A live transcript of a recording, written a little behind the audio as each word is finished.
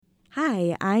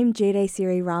Hi, I'm Jade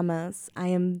Siri Ramos. I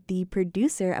am the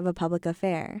producer of A Public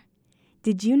Affair.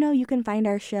 Did you know you can find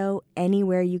our show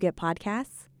anywhere you get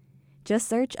podcasts? Just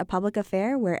search A Public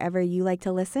Affair wherever you like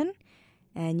to listen,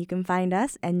 and you can find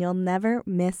us, and you'll never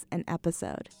miss an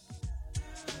episode.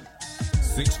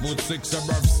 6'6"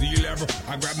 above sea level.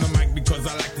 I grab the mic because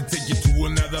I like to take you to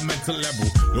another mental level.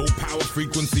 Low power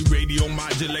frequency radio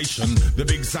modulation. The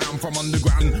big sound from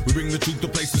underground. We bring the truth to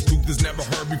places truth is never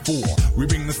heard before. We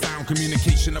bring the sound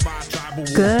communication of our tribal.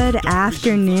 Good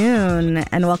afternoon,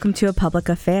 and welcome to A Public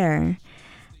Affair.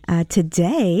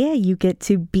 Today, you get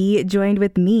to be joined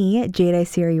with me, Jade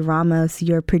Siri Ramos,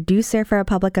 your producer for A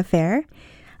Public Affair.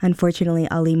 Unfortunately,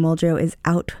 Ali Muldrow is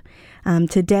out.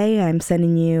 Today, I'm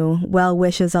sending you well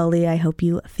wishes, Ali. I hope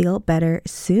you feel better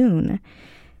soon.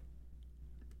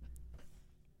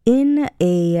 In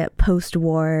a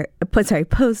post-Roe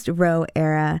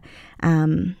era,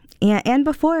 and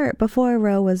before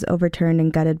Roe was overturned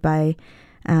and gutted by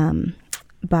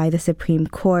the Supreme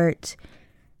Court,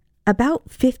 about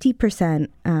 50%,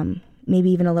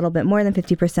 maybe even a little bit more than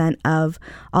 50% of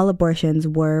all abortions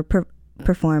were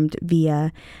performed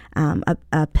via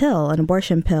a pill, an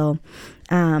abortion pill.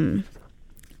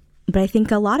 But I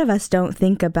think a lot of us don't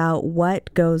think about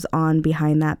what goes on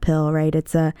behind that pill, right?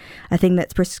 It's a thing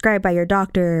that's prescribed by your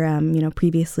doctor,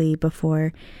 previously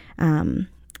before the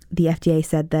FDA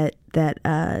said that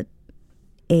that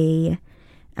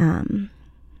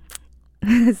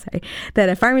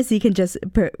a pharmacy can just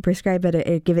prescribe it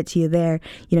or give it to you there.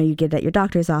 You get it at your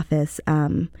doctor's office.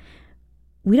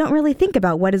 We don't really think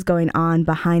about what is going on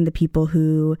behind the people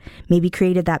who maybe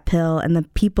created that pill and the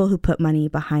people who put money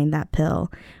behind that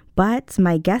pill. But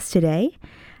my guest today,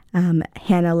 Hannah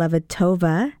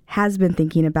Levitova, has been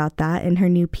thinking about that in her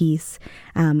new piece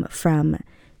from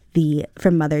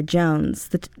Mother Jones.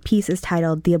 The piece is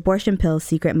titled "The Abortion Pill's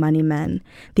Secret Money Men: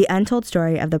 The Untold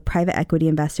Story of the Private Equity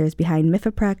Investors Behind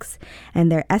Mifeprex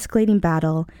and Their Escalating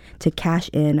Battle to Cash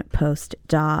In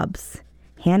Post-Dobbs."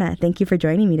 Hannah, thank you for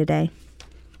joining me today.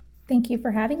 Thank you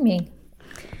for having me.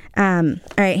 All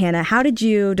right, Hannah, how did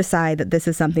you decide that this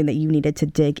is something that you needed to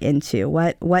dig into?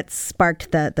 What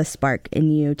sparked the spark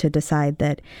in you to decide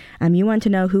that you wanted to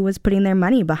know who was putting their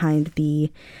money behind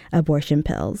the abortion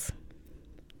pills?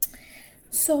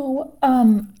 So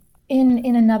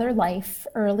in another life,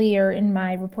 earlier in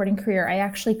my reporting career, I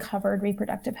actually covered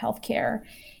reproductive health care.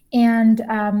 And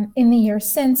in the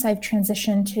years since, I've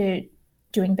transitioned to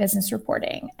doing business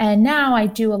reporting. And now I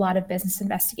do a lot of business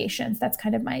investigations. That's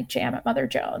kind of my jam at Mother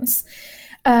Jones.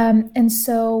 And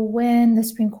so when the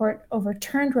Supreme Court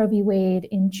overturned Roe v. Wade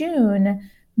in June,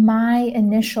 my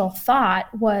initial thought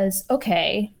was,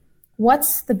 okay,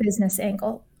 what's the business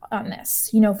angle on this?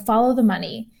 Follow the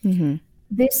money. Mm-hmm.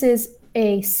 This is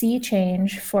a sea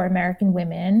change for American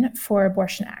women for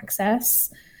abortion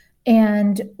access.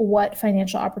 And what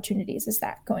financial opportunities is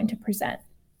that going to present?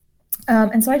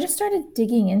 And so I just started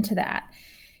digging into that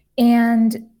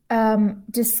and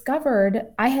discovered,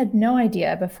 I had no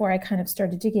idea before I kind of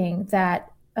started digging,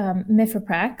 that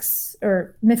Mifeprex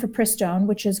or mifepristone,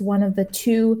 which is one of the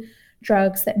two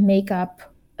drugs that make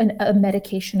up a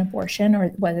medication abortion, or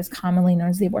what is commonly known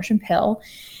as the abortion pill,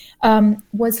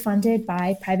 was funded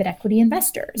by private equity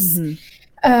investors.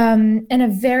 Mm-hmm. And a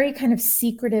very kind of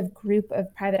secretive group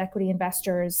of private equity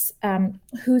investors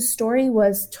whose story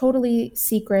was totally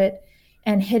secret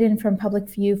and hidden from public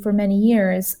view for many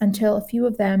years, until a few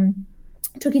of them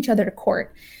took each other to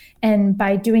court. And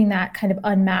by doing that, kind of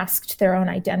unmasked their own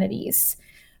identities.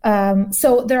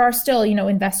 So there are still,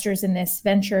 investors in this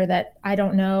venture that I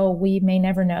don't know, we may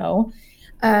never know.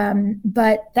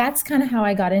 But that's kind of how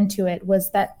I got into it, was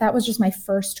that was just my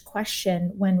first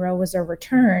question when Roe was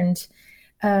overturned.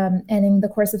 And in the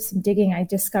course of some digging, I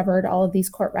discovered all of these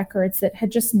court records that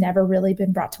had just never really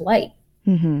been brought to light.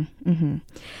 Mm-hmm, mm-hmm.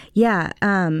 Yeah.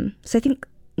 So I think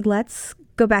let's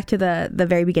go back to the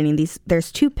very beginning.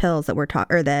 There's two pills that we're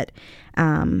that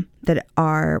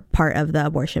are part of the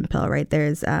abortion pill, right?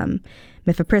 There's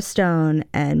mifepristone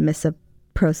and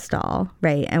misoprostol,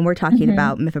 right? And we're talking mm-hmm.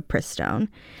 about mifepristone.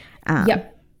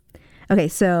 Yep. Okay,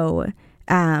 so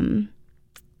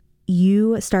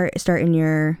you start in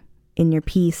your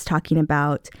piece talking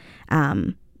about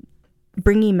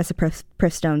bringing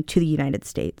misoprostone to the United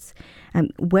States.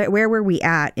 Where were we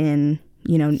at in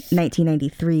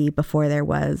 1993 before there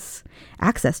was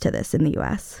access to this in the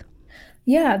U.S.?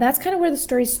 Yeah, that's kind of where the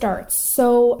story starts.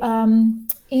 So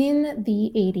in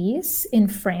the 80s in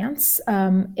France,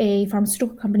 a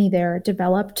pharmaceutical company there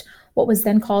developed what was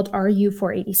then called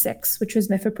RU-486, which was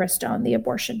mifepristone, the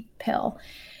abortion pill.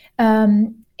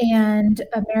 And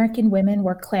American women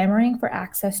were clamoring for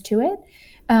access to it.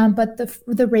 But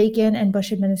the Reagan and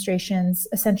Bush administrations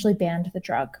essentially banned the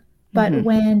drug. But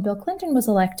when Bill Clinton was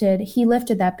elected, he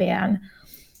lifted that ban,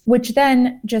 which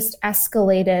then just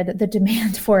escalated the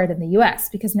demand for it in the US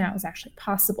because now it was actually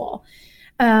possible.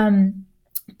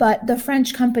 But the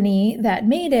French company that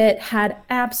made it had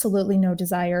absolutely no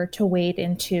desire to wade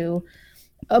into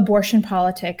abortion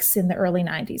politics in the early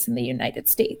 90s in the United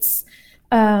States.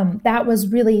 That was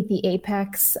really the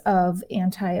apex of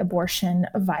anti-abortion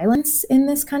violence in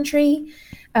this country.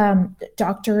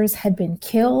 Doctors had been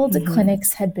killed,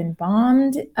 clinics had been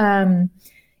bombed.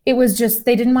 It was just,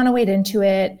 they didn't want to wade into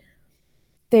it.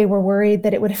 They were worried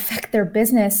that it would affect their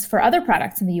business for other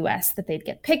products in the US, that they'd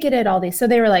get picketed, all these. So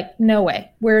they were like, no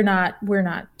way, we're not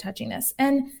touching this.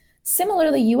 And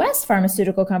similarly, US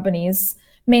pharmaceutical companies,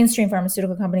 mainstream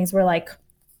pharmaceutical companies were like,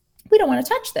 we don't want to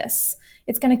touch this.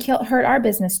 It's going to hurt our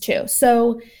business too.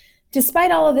 So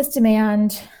despite all of this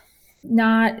demand,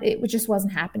 it just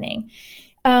wasn't happening.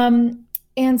 And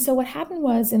so what happened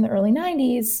was in the early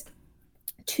 90s,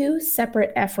 two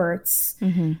separate efforts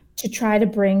to try to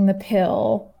bring the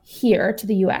pill here to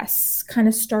the US kind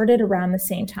of started around the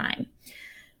same time.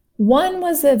 One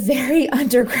was a very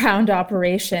underground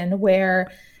operation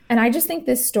where, and I just think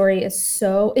this story is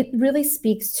it really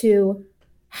speaks to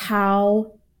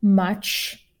how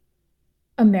much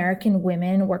American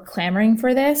women were clamoring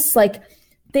for this. Like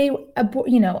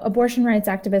abortion rights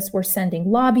activists were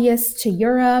sending lobbyists to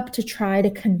Europe to try to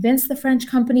convince the French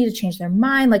company to change their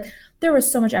mind. Like there was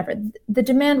so much effort. The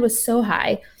demand was so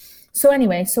high. So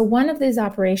anyway, one of these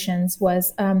operations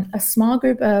was a small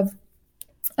group of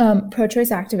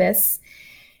pro-choice activists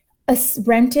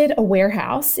rented a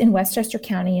warehouse in Westchester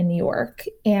County in New York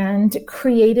and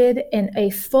created a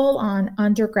full-on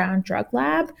underground drug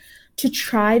lab to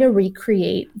try to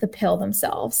recreate the pill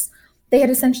themselves. They had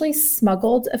essentially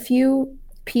smuggled a few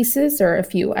pieces or I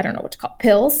don't know what to call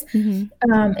pills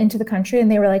into the country.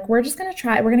 And they were like, we're just going to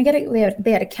try, we're going to get it.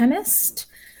 They had a chemist.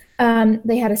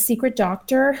 They had a secret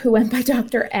doctor who went by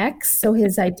Dr. X. So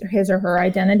his or her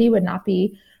identity would not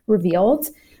be revealed.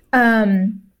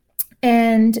 And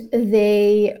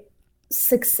they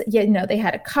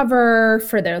had a cover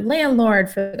for their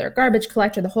landlord, for their garbage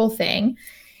collector, the whole thing.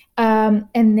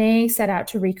 And they set out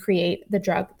to recreate the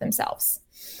drug themselves,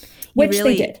 which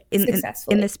they did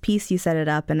successfully. In this piece, you set it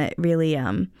up, and it really,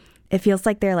 it feels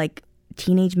like they're like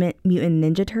Teenage Mutant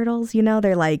Ninja Turtles.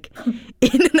 They're like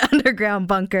in an underground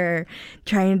bunker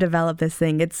trying to develop this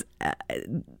thing. It's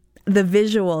the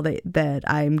visual that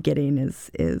I'm getting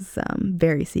is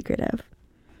very secretive.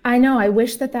 I know. I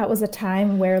wish that was a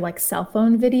time where like cell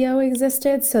phone video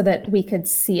existed so that we could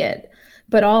see it.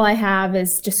 But all I have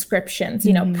is descriptions,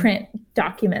 print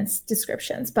documents,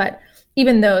 descriptions. But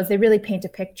even those, they really paint a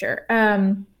picture.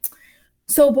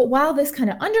 But while this kind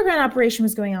of underground operation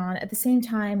was going on, at the same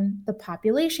time, the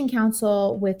Population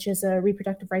Council, which is a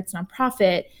reproductive rights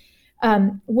nonprofit,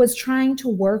 was trying to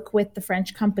work with the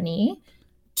French company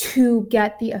to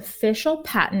get the official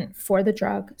patent for the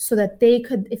drug so that they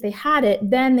could, if they had it,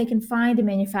 then they can find a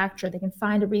manufacturer, they can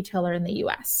find a retailer in the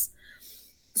US.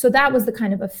 So that was the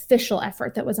kind of official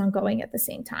effort that was ongoing at the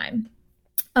same time.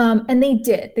 And they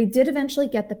did eventually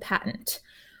get the patent,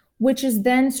 which is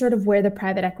then sort of where the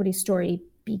private equity story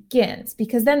begins,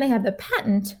 because then they have the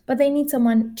patent, but they need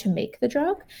someone to make the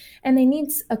drug, and they need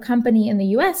a company in the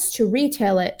US to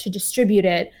retail it, to distribute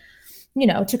it,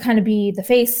 to kind of be the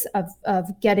face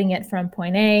of getting it from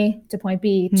point A to point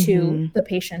B to the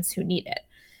patients who need it.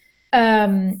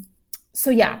 So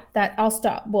yeah, I'll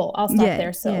stop. Well, I'll stop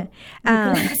there. So you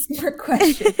can ask more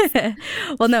questions.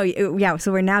 Well, no, yeah.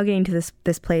 So we're now getting to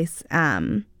this place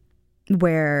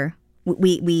where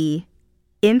we,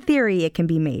 in theory, it can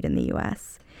be made in the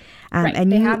U.S. Right. And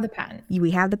they have the patent.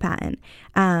 We have the patent.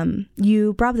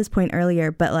 You brought up this point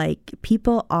earlier, but like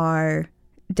people are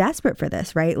desperate for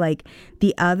this, right? Like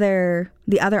the other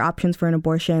options for an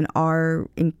abortion are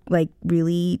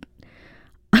really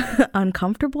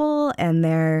uncomfortable, and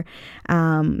they're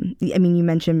you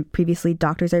mentioned previously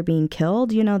doctors are being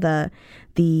killed.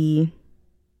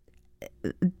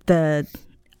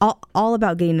 All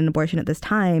about getting an abortion at this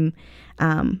time.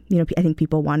 I think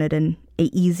people wanted an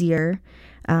easier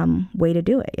way to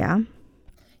do it.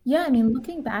 Yeah,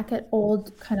 looking back at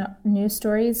old kind of news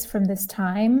stories from this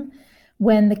time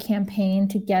when the campaign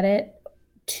to get it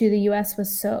to the US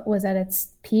was at its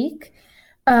peak,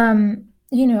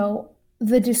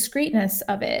 the discreetness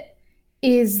of it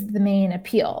is the main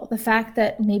appeal. The fact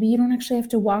that maybe you don't actually have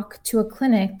to walk to a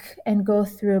clinic and go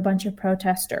through a bunch of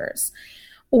protesters.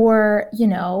 Or,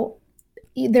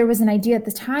 there was an idea at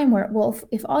the time where, well,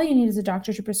 if all you need is a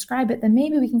doctor to prescribe it, then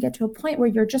maybe we can get to a point where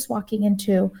you're just walking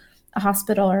into a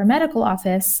hospital or a medical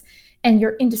office, and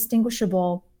you're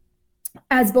indistinguishable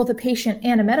as both a patient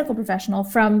and a medical professional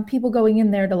from people going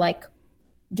in there to like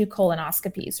do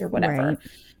colonoscopies or whatever, right.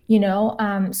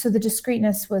 So the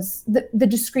discreetness was the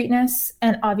discreetness,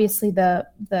 and obviously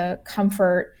the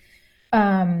comfort,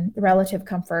 the relative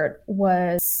comfort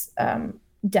was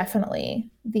definitely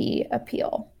the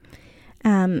appeal.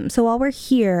 So while we're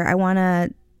here, I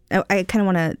kind of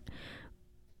want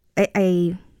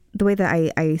to, the way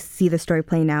that I see the story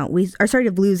playing out, we are sort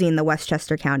of losing the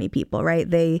Westchester County people, right?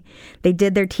 They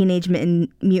did their Teenage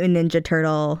Mutant Ninja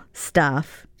Turtle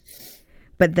stuff,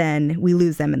 but then we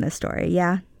lose them in this story.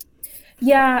 Yeah.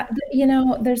 Yeah.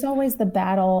 There's always the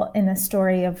battle in a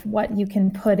story of what you can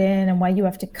put in and what you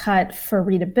have to cut for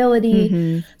readability.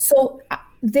 Mm-hmm. So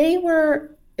they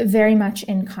were very much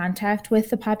in contact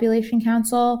with the Population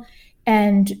Council,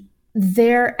 and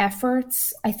their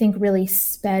efforts, I think, really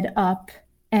sped up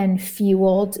and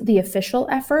fueled the official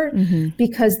effort, mm-hmm.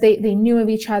 because they knew of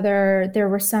each other. There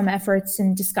were some efforts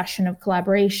in discussion of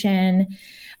collaboration.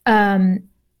 I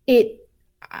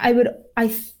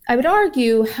would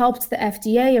argue helped the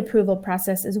FDA approval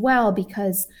process as well,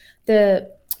 because the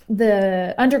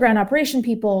underground operation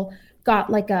people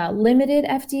got like a limited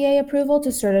FDA approval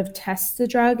to sort of test the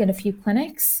drug in a few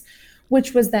clinics,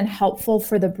 which was then helpful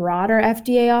for the broader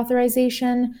FDA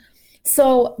authorization.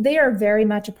 So they are very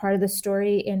much a part of the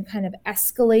story in kind of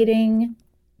escalating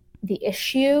the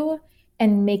issue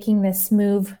and making this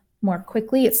move more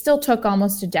quickly. It still took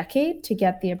almost a decade to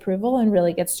get the approval and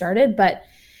really get started. But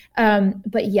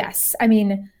yes, I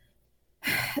mean,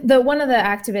 one of the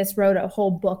activists wrote a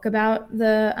whole book about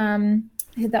the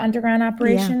underground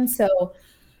operation. Yeah. So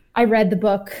I read the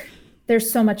book.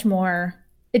 There's so much more.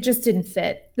 It just didn't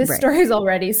fit. This story is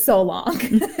already so long.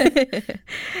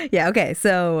 Yeah. Okay.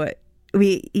 So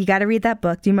you got to read that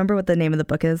book. Do you remember what the name of the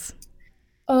book is?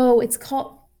 Oh, it's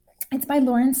by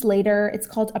Lawrence Lader. It's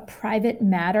called A Private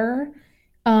Matter.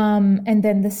 And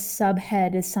then the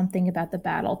subhead is something about the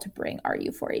battle to bring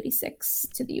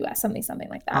RU-486 to the U.S., something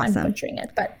like that. Awesome. I'm butchering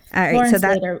it, but all right. Lawrence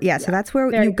Lader, so that's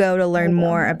where you go to learn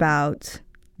more about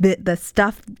the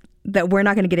stuff that we're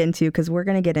not going to get into, because we're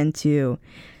going to get into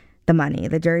the money,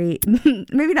 the dirty,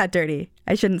 maybe not dirty.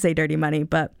 I shouldn't say dirty money,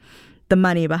 but the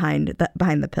money behind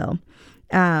the pill.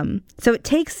 So it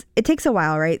takes a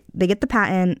while, right? They get the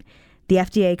patent. The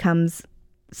FDA comes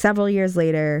several years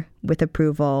later with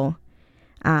approval.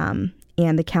 And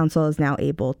the council is now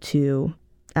able to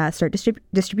start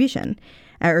distribution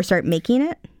or start making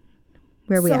it.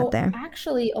 Where are we at there?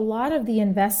 Actually, a lot of the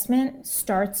investment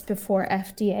starts before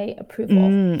FDA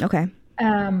approval. Okay.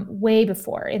 Way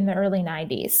before, in the early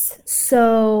 90s.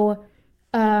 So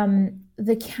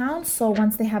the council,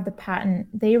 once they have the patent,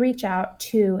 they reach out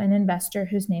to an investor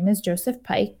whose name is Joseph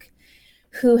Pike,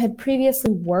 who had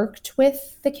previously worked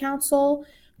with the council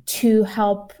to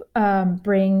help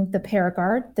bring the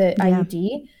Paragard, the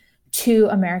IUD, to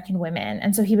American women.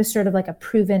 And so he was sort of like a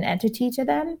proven entity to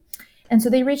them. And so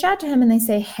they reach out to him and they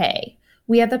say, hey,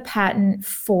 we have the patent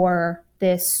for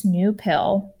this new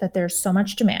pill that there's so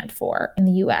much demand for in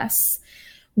the US.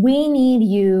 We need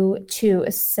you to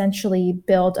essentially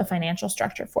build a financial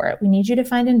structure for it. We need you to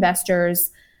find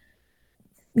investors.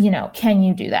 Can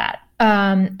you do that?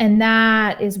 And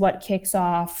that is what kicks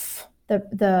off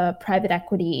the private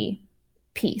equity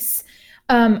piece.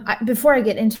 Before I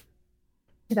get into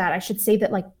that, I should say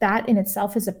that that in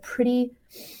itself is a pretty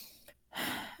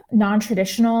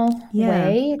non-traditional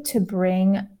way to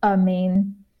bring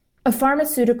a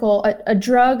pharmaceutical, a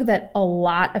drug that a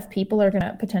lot of people are going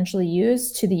to potentially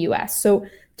use, to the US. So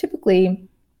typically,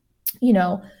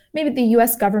 maybe the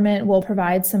US government will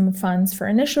provide some funds for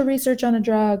initial research on a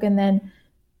drug, and then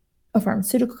a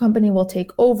pharmaceutical company will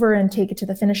take over and take it to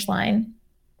the finish line.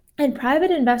 And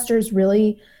private investors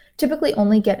really typically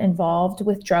only get involved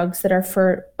with drugs that are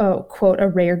for, quote, a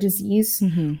rare disease,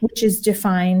 mm-hmm. which is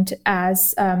defined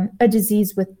as a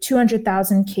disease with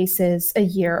 200,000 cases a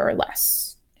year or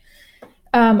less.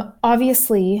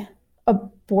 Obviously,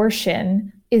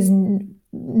 abortion is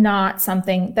not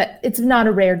something that, it's not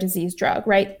a rare disease drug,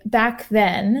 right? Back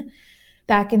in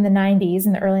the 90s,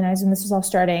 in the early 90s, when this was all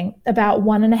starting, about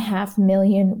 1.5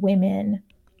 million women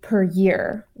per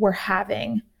year were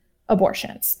having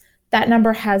abortions. That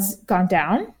number has gone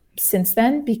down since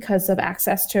then because of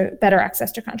better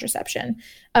access to contraception.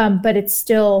 But it's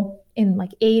still in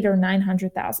 800,000 or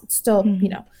 900,000. It's still,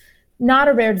 mm-hmm. Not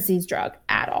a rare disease drug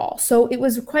at all. So it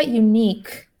was quite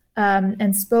unique,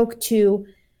 and spoke to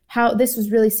how this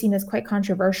was really seen as quite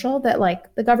controversial, that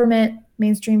the government,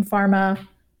 mainstream pharma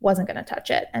wasn't going to touch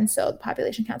it. And so the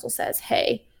Population Council says,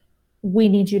 hey, we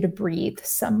need you to breathe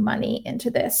some money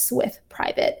into this with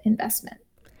private investment.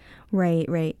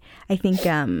 Right. I think,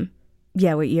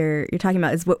 what you're talking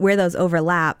about is where those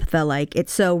overlap.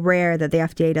 It's so rare that the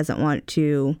FDA doesn't want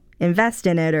to invest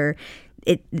in it, or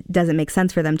it doesn't make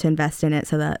sense for them to invest in it,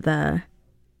 so that the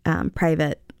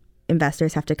private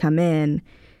investors have to come in,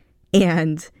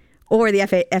 or the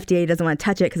FDA doesn't want to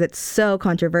touch it because it's so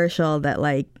controversial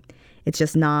that it's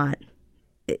just not.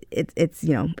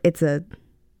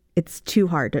 It's too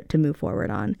hard to move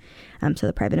forward on. So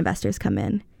the private investors come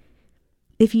in.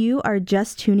 If you are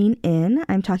just tuning in,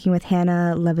 I'm talking with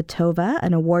Hannah Levitova,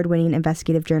 an award-winning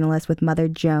investigative journalist with Mother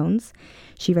Jones.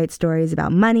 She writes stories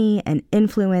about money and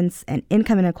influence and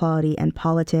income inequality and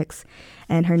politics.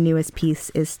 And her newest piece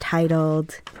is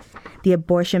titled The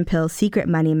Abortion Pill Secret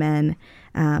Money Men,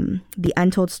 the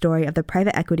untold story of the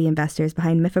private equity investors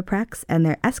behind Mifeprex and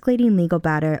their escalating legal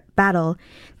battle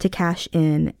to cash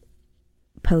in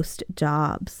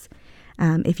post-Dobbs.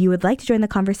 If you would like to join the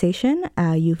conversation,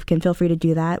 you can feel free to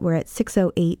do that. We're at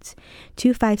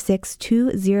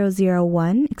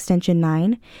 608-256-2001, extension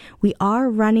 9. We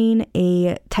are running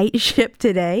a tight ship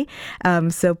today,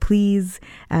 so please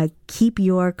keep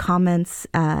your comments,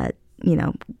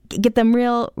 get them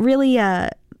really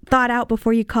thought out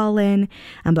before you call in.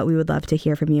 But we would love to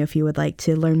hear from you if you would like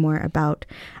to learn more about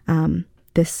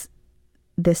this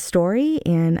story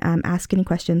and ask any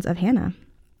questions of Hannah.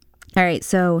 All right,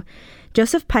 so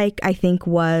Joseph Pike, I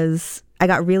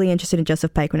got really interested in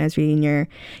Joseph Pike when I was reading your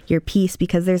piece,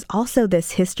 because there's also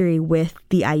this history with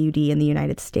the IUD in the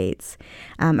United States.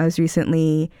 I was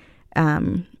recently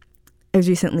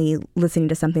listening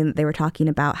to something that they were talking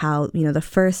about how, the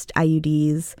first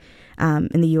IUDs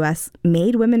in the U.S.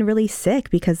 made women really sick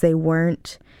because they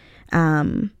weren't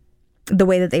the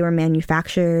way that they were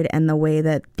manufactured, and the way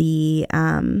that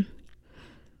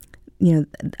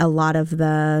a lot of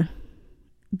the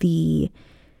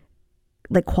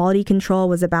quality control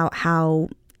was about how,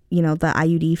 the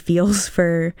IUD feels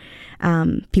for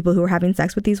people who were having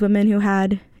sex with these women who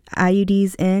had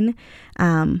IUDs in.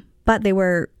 But they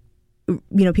were,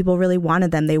 people really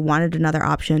wanted them. They wanted another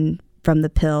option from the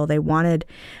pill. They wanted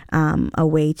a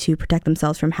way to protect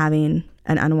themselves from having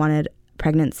an unwanted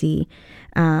pregnancy.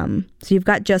 So you've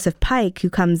got Joseph Pike, who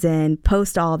comes in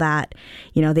post all that,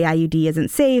 the IUD isn't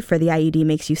safe, or the IUD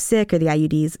makes you sick, or the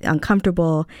IUD is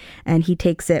uncomfortable. And he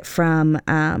takes it from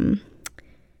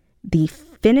the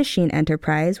Finishing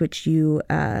Enterprise, which was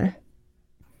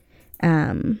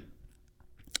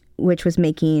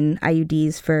making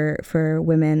IUDs for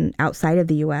women outside of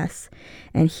the U.S.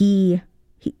 And he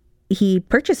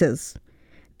purchases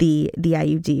the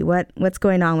IUD. What's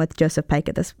going on with Joseph Pike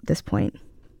at this point?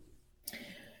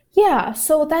 Yeah,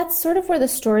 so that's sort of where the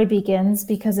story begins,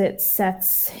 because it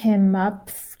sets him up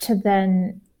to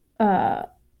then,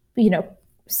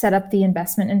 set up the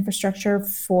investment infrastructure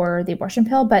for the abortion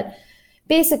pill. But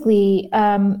basically,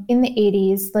 in the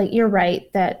 80s, you're right,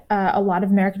 that a lot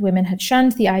of American women had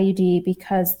shunned the IUD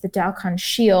because the Dalkon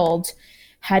Shield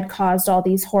had caused all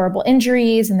these horrible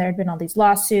injuries, and there had been all these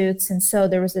lawsuits. And so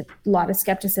there was a lot of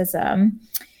skepticism.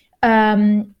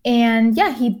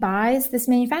 He buys this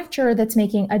manufacturer that's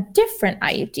making a different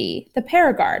IUD, the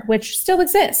Paragard, which still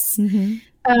exists,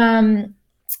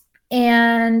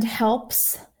 and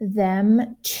helps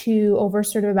them to, over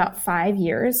sort of about 5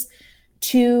 years,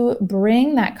 to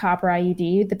bring that copper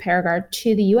IUD, the Paragard,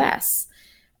 to the US,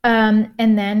 and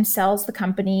then sells the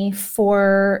company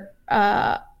for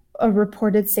a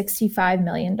reported $65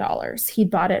 million. He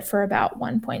bought it for about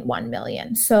 $1.1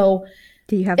 million. So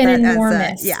do you have an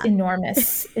that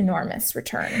enormous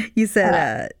return? You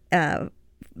said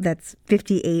that's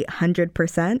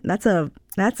 5,800%.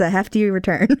 That's a hefty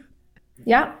return.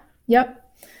 Yeah. Yep.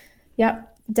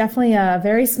 Definitely a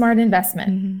very smart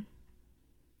investment.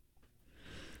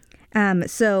 Mm-hmm.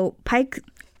 So Pike,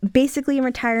 basically in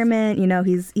retirement,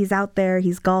 he's out there,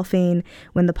 he's golfing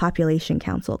when the Population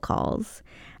Council calls.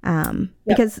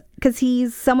 Because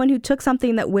he's someone who took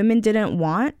something that women didn't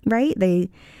want, right?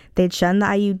 They'd shunned the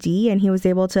IUD, and he was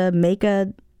able to make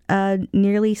a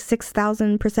nearly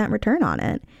 6,000% return on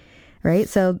it, right?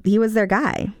 So he was their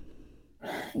guy.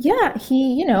 Yeah,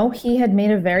 he had made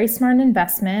a very smart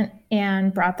investment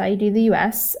and brought the IUD to the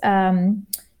U.S. And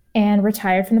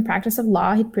retired from the practice of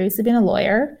law. He'd previously been a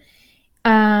lawyer,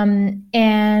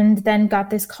 and then got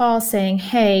this call saying,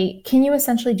 "Hey, can you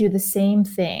essentially do the same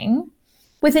thing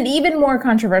with an even more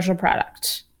controversial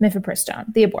product,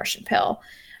 mifepristone, the abortion pill?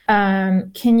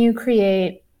 Can you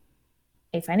create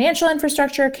a financial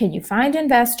infrastructure? Can you find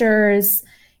investors?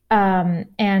 And,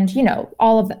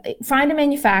 all of that, find a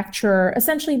manufacturer,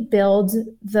 essentially build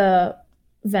the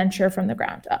venture from the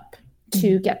ground up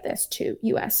to get this to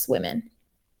U.S. women,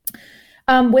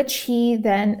 which he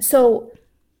then, so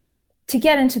to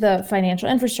get into the financial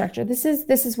infrastructure, this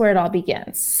is where it all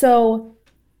begins. So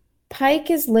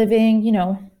Pike is living,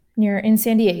 in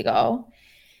San Diego,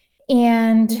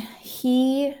 and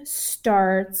he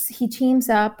teams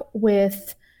up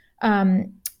with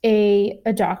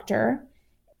a doctor.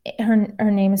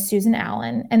 Her name is Susan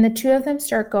Allen, and the two of them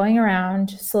start going around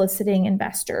soliciting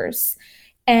investors,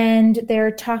 and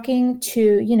they're talking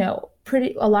to,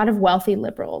 a lot of wealthy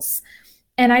liberals.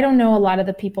 And I don't know a lot of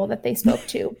the people that they spoke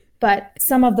to, but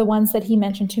some of the ones that he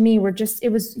mentioned to me were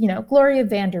Gloria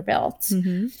Vanderbilt,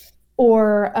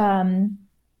 or,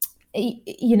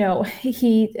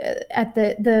 he at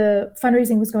the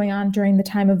fundraising was going on during the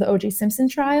time of the O.J. Simpson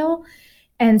trial.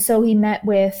 And so he met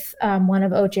with one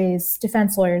of O.J.'s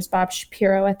defense lawyers, Bob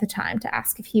Shapiro, at the time to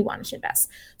ask if he wanted to invest.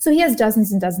 So he has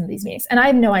dozens and dozens of these meetings. And I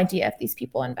have no idea if these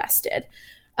people invested.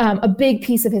 A big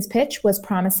piece of his pitch was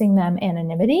promising them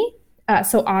anonymity.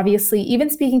 So obviously, even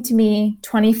speaking to me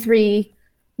 20,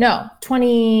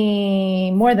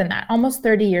 more than that, almost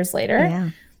 30 years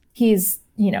later, he's,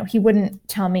 he wouldn't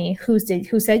tell me who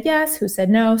said yes, who said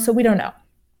no. So we don't know.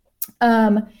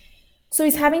 So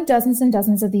he's having dozens and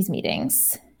dozens of these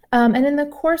meetings. And in the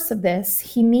course of this,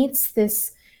 he meets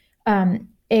this,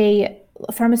 a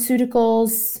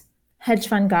pharmaceuticals hedge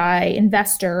fund guy,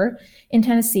 investor in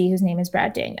Tennessee, whose name is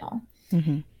Brad Daniel.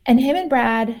 And him and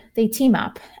Brad, they team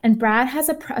up. And Brad has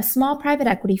a small private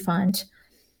equity fund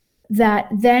that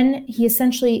then he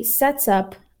essentially sets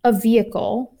up a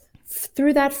vehicle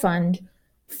through that fund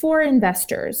for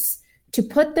investors to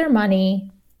put their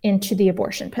money into the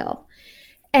abortion pill.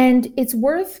 And it's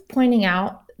worth pointing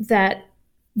out that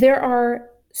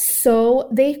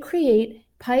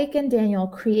Pike and Daniel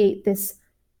create this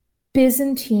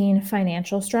Byzantine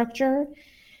financial structure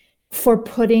for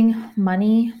putting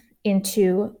money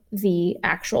into the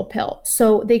actual pill.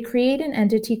 So they create an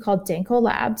entity called Danco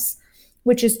Labs,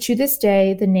 which is to this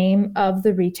day the name of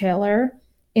the retailer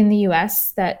in the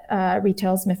US that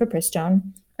retails mifepristone.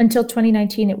 Until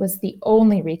 2019, it was the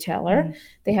only retailer.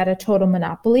 They had a total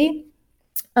monopoly.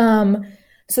 So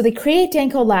they create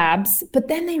Danco Labs, but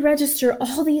then they register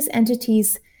all these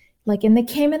entities like in the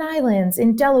Cayman Islands,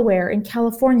 in Delaware, in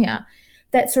California,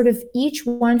 that sort of each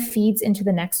one feeds into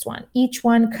the next one. Each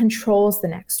one controls the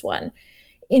next one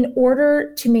in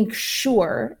order to make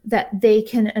sure that they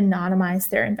can anonymize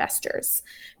their investors.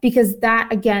 Because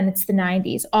that, again, it's the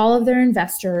 90s. All of their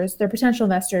investors, their potential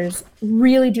investors,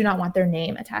 really do not want their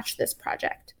name attached to this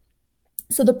project.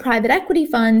 So the private equity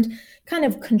fund kind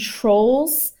of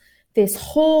controls this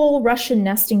whole Russian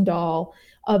nesting doll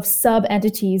of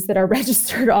sub-entities that are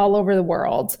registered all over the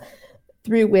world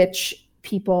through which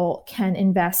people can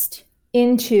invest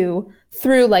into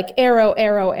through like arrow,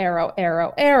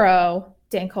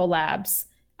 Danco Labs,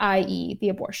 i.e. the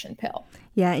abortion pill.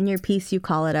 Yeah, in your piece, you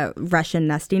call it a Russian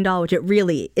nesting doll, which it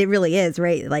really is,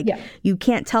 right? Like you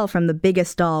can't tell from the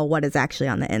biggest doll what is actually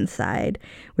on the inside,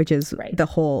 which is the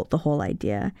whole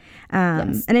idea.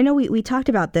 And I know we talked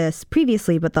about this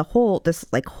previously, but this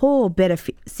whole bit of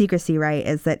secrecy, right,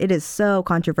 is that it is so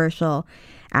controversial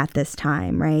at this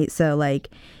time, right? So like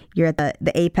you're at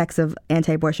the apex of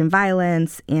anti-abortion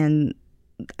violence, and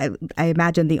I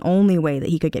imagine the only way that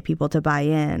he could get people to buy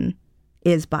in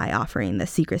is by offering the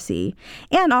secrecy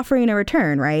and offering a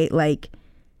return, right? Like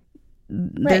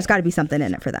there's got to be something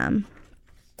in it for them.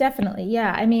 Definitely.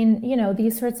 Yeah. I mean,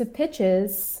 these sorts of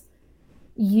pitches,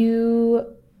 a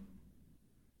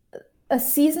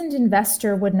seasoned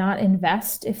investor would not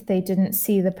invest if they didn't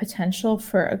see the potential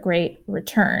for a great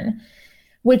return,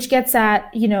 which gets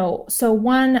at, so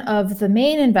one of the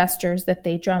main investors that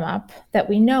they drum up that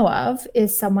we know of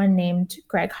is someone named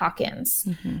Greg Hawkins,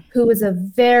 who was a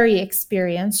very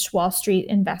experienced Wall Street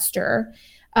investor,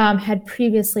 had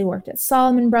previously worked at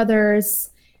Salomon Brothers.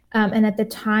 And at the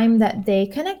time that they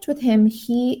connect with him,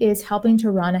 he is helping to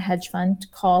run a hedge fund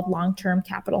called Long-Term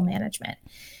Capital Management.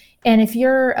 And if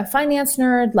you're a finance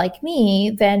nerd like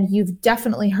me, then you've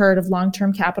definitely heard of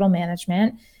Long-Term Capital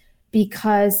Management,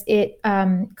 because it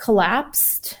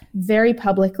collapsed very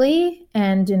publicly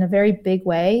and in a very big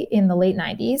way in the late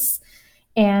 90s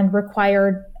and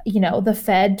required, the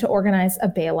Fed to organize a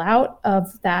bailout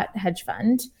of that hedge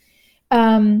fund.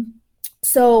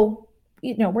 So,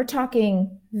 we're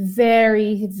talking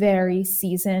very, very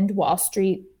seasoned Wall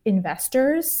Street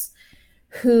investors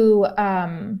who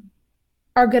are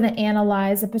going to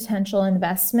analyze a potential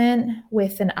investment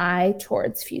with an eye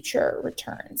towards future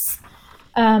returns.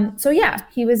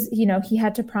 He was, he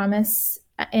had to promise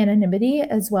anonymity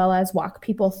as well as walk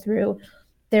people through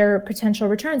their potential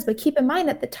returns. But keep in mind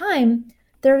at the time,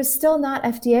 there is still not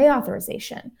FDA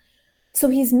authorization. So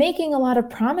he's making a lot of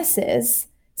promises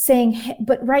saying, hey,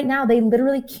 but right now they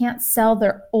literally can't sell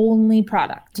their only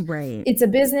product. Right. It's a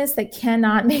business that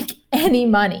cannot make any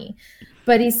money.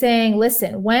 But he's saying,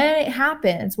 listen, when it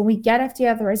happens, when we get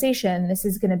FDA authorization, this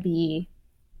is going to be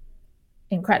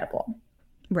incredible.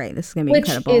 Right. This is going to be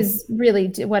incredible. Which is really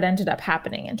what ended up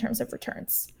happening in terms of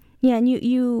returns. Yeah. And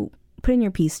you put in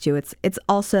your piece too. It's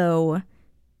also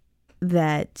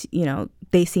that, you know,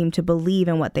 they seem to believe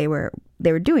in what they were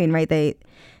doing, right?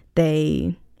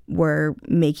 They were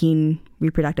making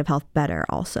reproductive health better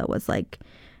also was like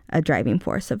a driving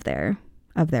force of their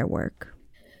work.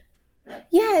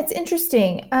 Yeah, it's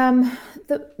interesting.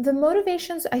 The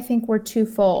motivations, I think, were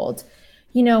twofold.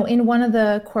 You know, in one of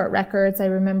the court records, I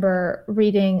remember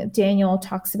reading Daniel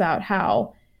talks about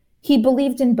how he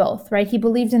believed in both, right? He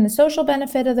believed in the social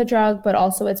benefit of the drug, but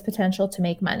also its potential to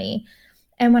make money.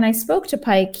 And when I spoke to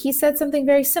Pike, he said something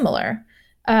very similar,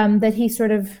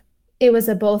 that it was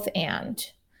a both and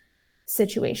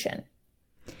situation.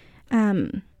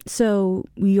 So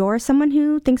you're someone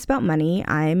who thinks about money.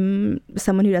 I'm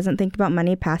someone who doesn't think about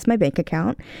money past my bank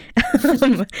account.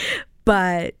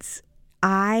 But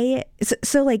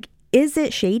so like, is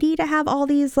it shady to have all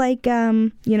these like,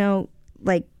 you know,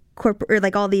 like corporate or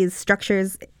like all these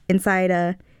structures inside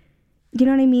you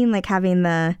know what I mean? Like having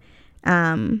the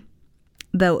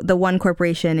one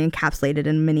corporation encapsulated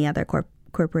in many other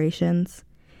corporations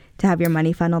to have your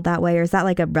money funneled that way? Or is that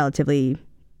like a relatively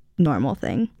normal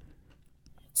thing?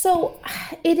 So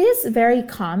it is very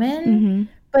common,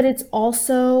 but it's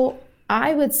also,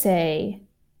 I would say,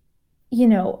 you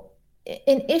know,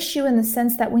 an issue in the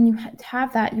sense that when you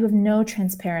have that, you have no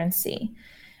transparency.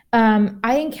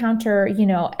 I encounter, you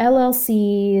know,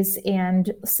 LLCs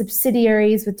and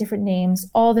subsidiaries with different names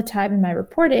all the time in my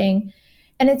reporting,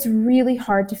 and it's really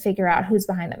hard to figure out who's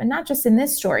behind them. And not just in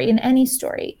this story, in any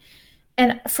story.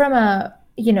 And from a,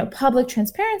 you know, public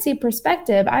transparency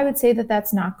perspective, I would say that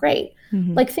that's not great.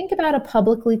 Like think about a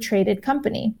publicly traded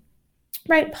company,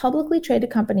 right? Publicly traded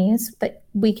companies that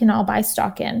we can all buy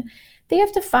stock in, they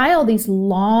have to file these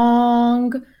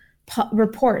long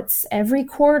reports every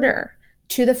quarter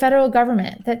to the federal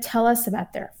government that tell us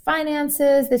about their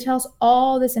finances. They tell us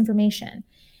all this information.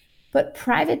 But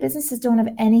private businesses don't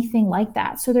have anything like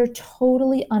that. So they're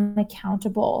totally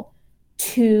unaccountable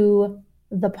to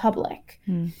the public.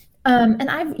 And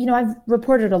I've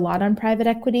reported a lot on private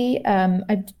equity.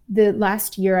 The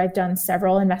last year I've done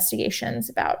several investigations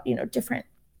about, you know, different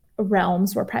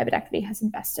realms where private equity has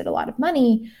invested a lot of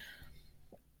money.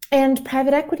 And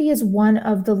private equity is one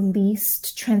of the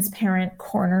least transparent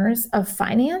corners of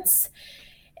finance.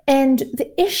 And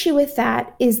the issue with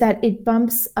that is that it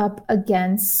bumps up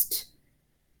against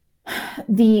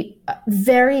the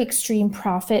very extreme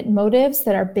profit motives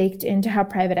that are baked into how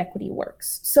private equity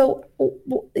works. So,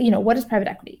 you know, what is private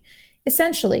equity?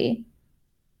 Essentially,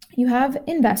 you have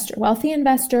wealthy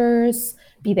investors,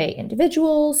 be they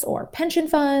individuals or pension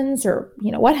funds or,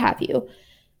 you know, what have you.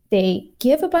 They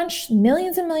give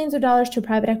millions and millions of dollars to a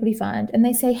private equity fund, and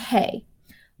they say, hey,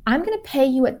 I'm going to pay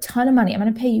you a ton of money. I'm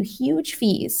going to pay you huge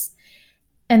fees.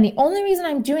 And the only reason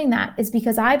I'm doing that is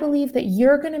because I believe that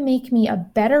you're going to make me a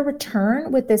better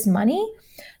return with this money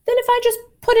than if I just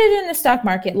put it in a stock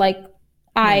market like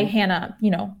Hannah, you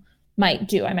know, might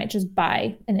do. I might just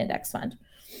buy an index fund,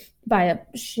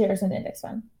 shares in an index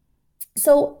fund.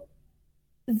 So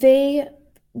the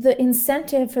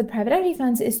incentive for the private equity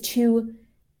funds is to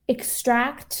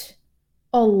extract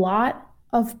a lot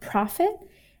of profit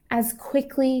as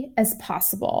quickly as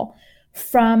possible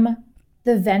from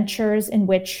the ventures in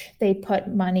which they put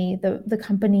money, the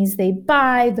companies they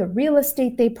buy, the real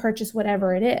estate they purchase,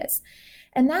 whatever it is.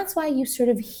 And that's why you sort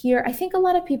of hear, I think a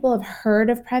lot of people have heard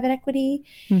of private equity,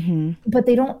 but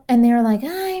they don't, and they're like,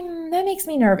 that makes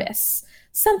me nervous.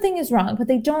 Something is wrong, but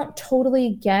they don't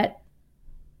totally get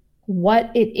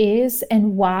what it is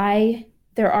and why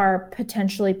there are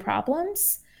potentially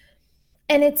problems.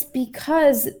 And it's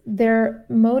because their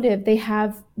motive they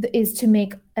have is to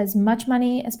make as much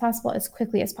money as possible, as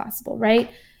quickly as possible, right?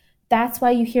 That's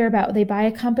why you hear about they buy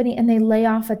a company and they lay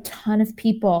off a ton of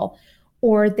people,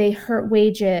 or they hurt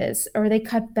wages, or they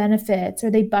cut benefits,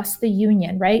 or they bust the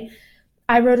union, right?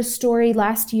 I wrote a story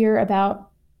last year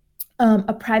about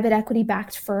a private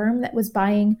equity-backed firm that was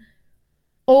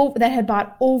that had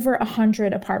bought over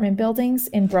 100 apartment buildings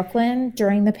in Brooklyn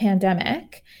during the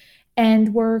pandemic,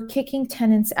 and were kicking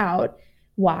tenants out.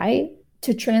 Why?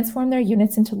 To transform their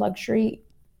units into luxury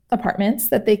apartments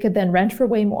that they could then rent for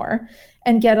way more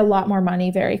and get a lot more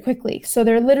money very quickly. So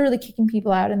they're literally kicking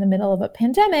people out in the middle of a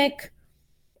pandemic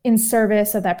in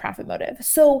service of that profit motive.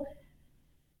 So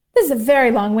This is a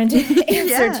very long-winded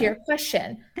answer Yeah. to your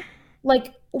question.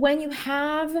 Like when you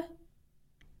have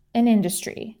an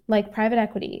industry like private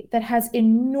equity that has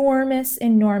enormous,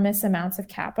 enormous amounts of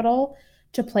capital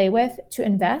to play with, to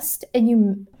invest, and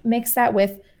you mix that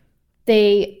with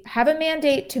they have a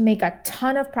mandate to make a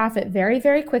ton of profit very,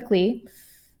 very quickly,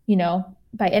 you know,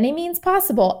 by any means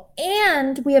possible.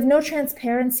 And we have no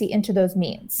transparency into those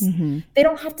means. Mm-hmm. They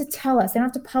don't have to tell us, they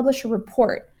don't have to publish a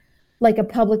report like a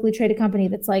publicly traded company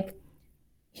that's like,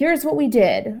 here's what we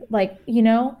did. Like, you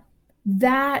know,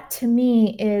 that to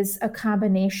me is a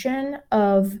combination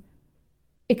of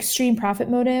extreme profit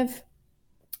motive,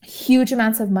 huge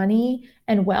amounts of money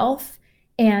and wealth,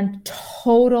 and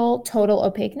total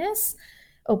opaqueness,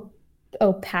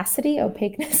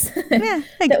 opaqueness Yeah,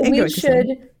 that we what you're saying.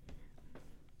 should,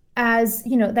 as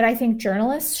you know, that I think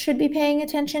journalists should be paying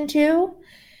attention to,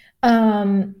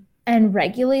 and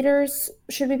regulators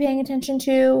should be paying attention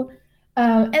to.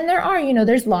 And there are, you know,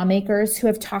 there's lawmakers who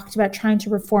have talked about trying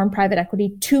to reform private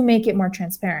equity to make it more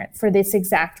transparent for this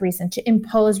exact reason, to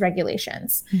impose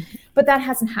regulations. Mm-hmm. But that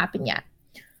hasn't happened yet.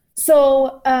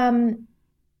 So,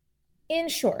 in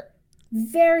short,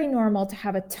 very normal to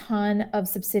have a ton of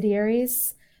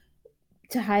subsidiaries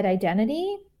to hide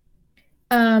identity.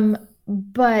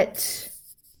 But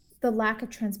the lack of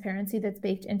transparency that's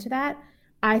baked into that,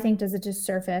 I think, does a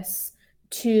disservice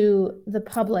to the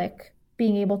public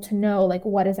being able to know like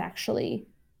what is actually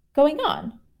going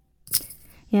on.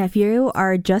 Yeah, if you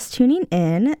are just tuning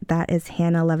in, that is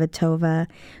Hannah Levitova,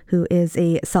 who is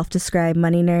a self-described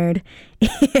money nerd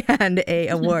and a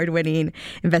award-winning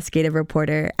investigative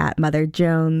reporter at Mother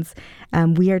Jones.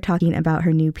 We are talking about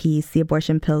her new piece, The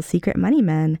Abortion Pill's Secret Money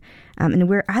Men. And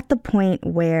we're at the point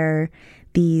where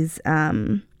these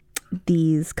companies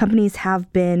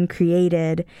have been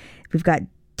created. We've got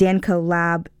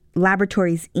Danco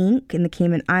Laboratories, Inc. in the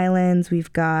Cayman Islands.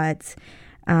 We've got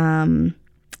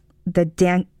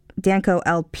the Danco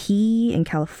LP in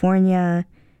California.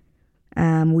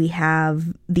 We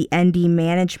have the ND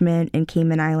Management in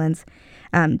Cayman Islands.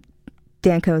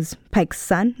 Danco's Pike's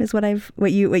son is what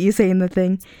you say in the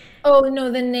thing. Oh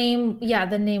no, the name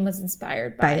was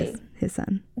inspired by his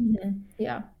son. Mm-hmm.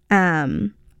 Yeah.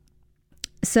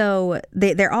 So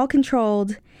they're all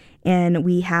controlled, and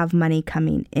we have money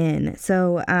coming in.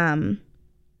 So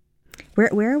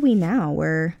where are we now?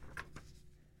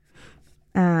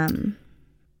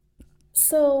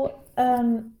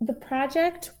 The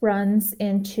project runs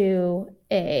into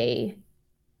a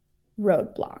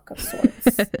roadblock of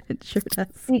sorts. It sure does.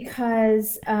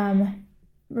 Because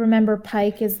remember,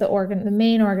 Pike is the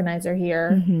main organizer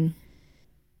here. Mm-hmm.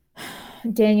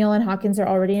 Daniel and Hawkins are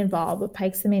already involved, but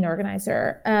Pike's the main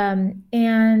organizer.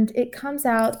 And it comes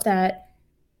out that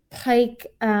Pike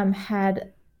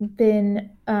had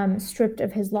been stripped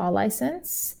of his law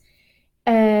license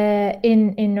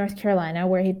in North Carolina,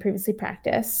 where he'd previously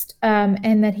practiced,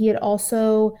 and that he had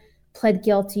also pled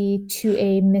guilty to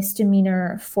a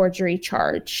misdemeanor forgery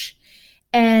charge.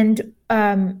 And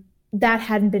that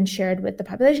hadn't been shared with the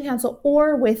Population Council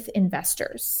or with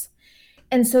investors.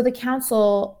 And so the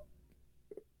council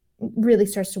really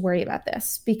starts to worry about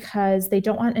this because they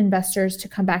don't want investors to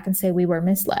come back and say we were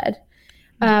misled.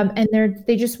 And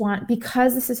they just want,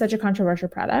 because this is such a controversial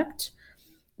product,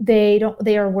 they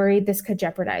are worried this could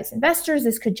jeopardize investors,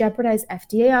 this could jeopardize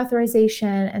FDA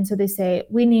authorization. And so they say,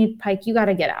 we need Pike, you got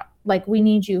to get out. Like, we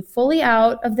need you fully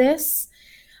out of this.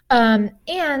 And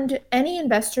any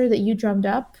investor that you drummed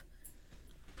up,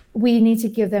 we need to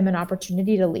give them an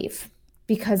opportunity to leave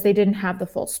because they didn't have the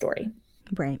full story.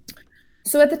 Right.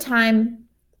 So at the time,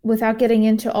 without getting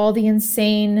into all the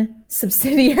insane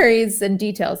subsidiaries and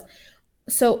details,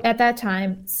 so at that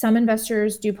time, some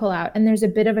investors do pull out, and there's a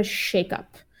bit of a shakeup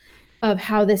of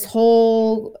how this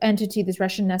whole entity, this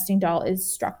Russian nesting doll,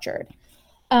 is structured.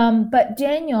 But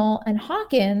Daniel and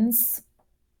Hawkins,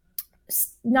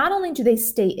 not only do they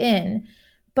stay in,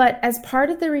 but as part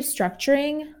of the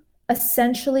restructuring,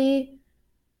 essentially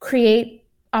create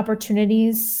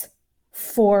opportunities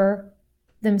for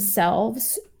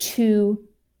themselves to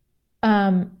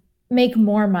make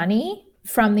more money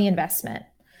from the investment.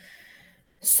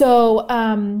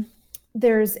 So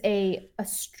there's a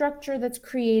structure that's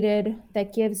created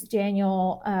that gives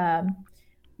Daniel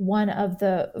one of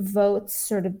the votes,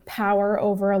 sort of power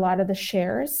over a lot of the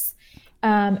shares.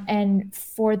 And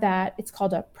for that, it's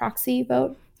called a proxy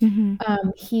vote. Mm-hmm.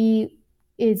 He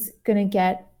is going to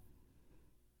get,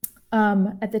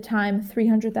 at the time,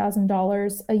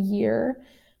 $300,000 a year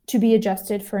to be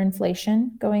adjusted for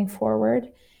inflation going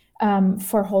forward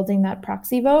for holding that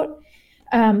proxy vote.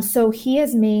 So he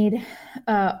has made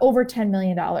over $10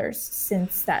 million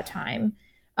since that time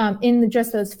in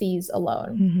just those fees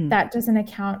alone. Mm-hmm. That doesn't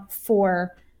account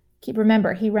for,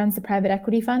 remember, he runs the private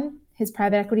equity fund. His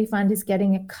private equity fund is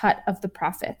getting a cut of the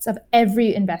profits, of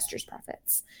every investor's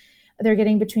profits. They're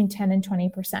getting between 10 and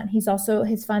 20%.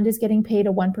 His fund is getting paid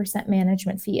a 1%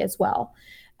 management fee as well.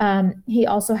 He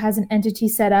also has an entity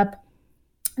set up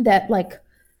that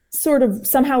sort of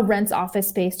somehow rents office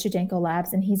space to Danco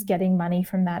Labs, and he's getting money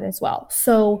from that as well.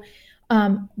 So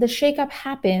the shakeup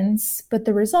happens, but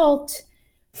the result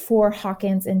for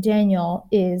Hawkins and Daniel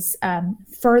is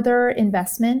further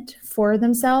investment for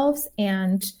themselves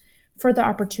and further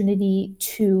opportunity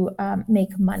to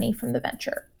make money from the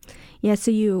venture. Yeah,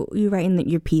 so you write in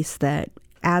your piece that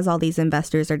as all these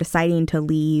investors are deciding to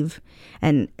leave,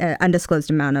 and an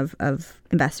undisclosed amount of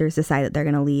investors decide that they're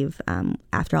going to leave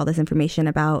after all this information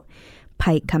about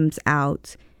Pike comes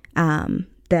out,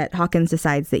 that Hawkins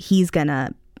decides that he's going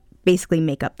to basically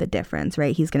make up the difference,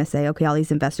 right? He's going to say, okay, all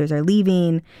these investors are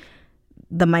leaving.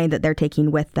 The money that they're taking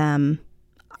with them,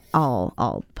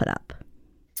 I'll put up.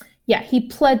 Yeah, he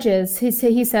pledges. He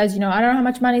says, I don't know how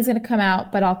much money is going to come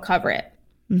out, but I'll cover it.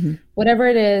 Mm-hmm. Whatever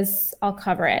it is, I'll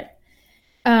cover it.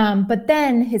 But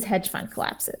then his hedge fund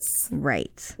collapses.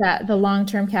 Right. That the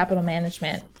long-term capital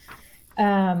management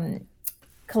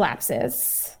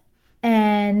collapses.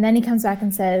 And then he comes back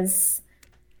and says,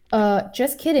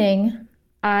 just kidding.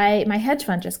 My hedge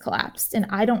fund just collapsed and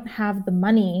I don't have the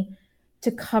money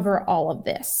to cover all of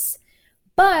this.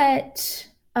 But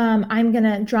I'm going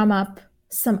to drum up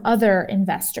some other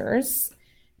investors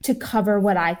to cover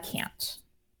what I can't.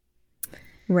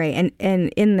 Right.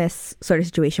 And in this sort of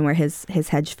situation where his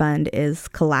hedge fund is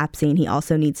collapsing, he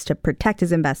also needs to protect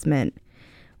his investment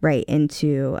right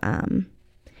into, do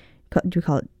we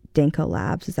call it Danco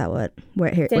Labs? Is that what?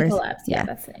 Danco Labs. Yeah,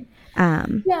 that's the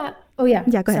name. Yeah. Oh, yeah.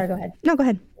 Yeah, go ahead. Sorry, go ahead. No, go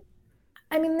ahead.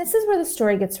 I mean, this is where the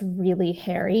story gets really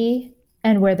hairy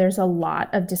and where there's a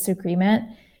lot of disagreement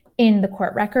in the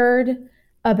court record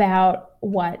about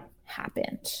what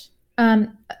happened.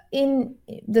 In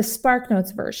the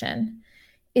SparkNotes version,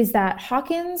 is that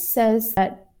Hawkins says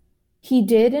that he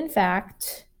did, in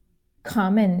fact,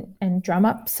 come and drum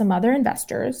up some other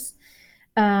investors,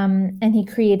 and he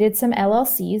created some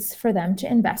LLCs for them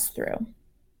to invest through.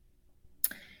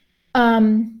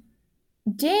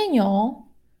 Daniel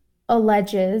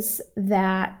alleges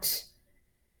that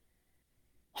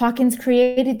Hawkins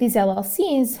created these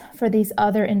LLCs for these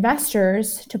other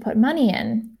investors to put money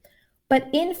in, but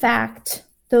in fact,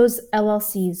 those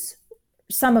LLCs,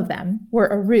 some of them were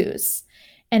a ruse.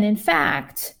 And in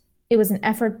fact, it was an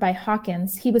effort by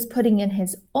Hawkins. He was putting in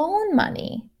his own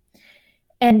money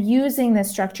and using this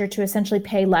structure to essentially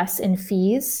pay less in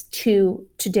fees to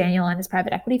Daniel and his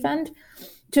private equity fund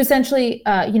to essentially,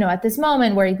 at this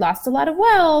moment where he'd lost a lot of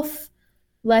wealth,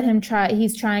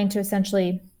 he's trying to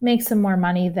essentially make some more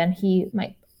money than he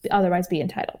might otherwise be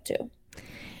entitled to.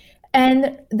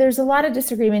 And there's a lot of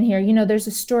disagreement here. There's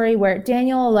a story where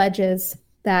Daniel alleges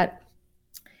that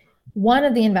one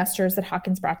of the investors that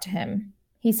Hawkins brought to him,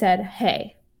 he said,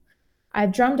 hey,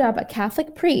 I've drummed up a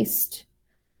Catholic priest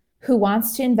who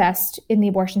wants to invest in the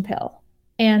abortion pill.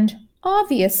 And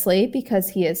obviously,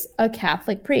 because he is a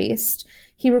Catholic priest,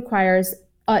 he requires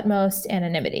utmost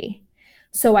anonymity.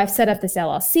 So I've set up this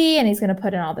LLC and he's going to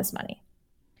put in all this money.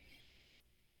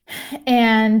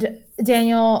 And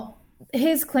Daniel,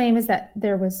 his claim is that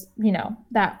there was,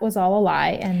 that was all a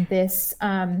lie. And this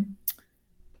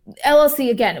LLC,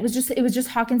 again, it was just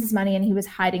Hawkins' money, and he was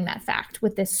hiding that fact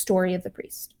with this story of the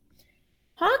priest.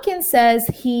 Hawkins says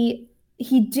he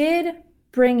did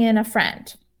bring in a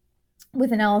friend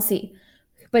with an LLC,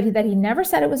 but that he never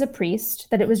said it was a priest,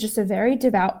 that it was just a very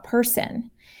devout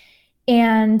person,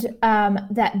 and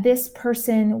that this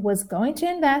person was going to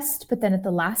invest, but then at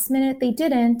the last minute they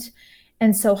didn't,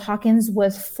 and so Hawkins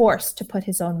was forced to put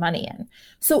his own money in.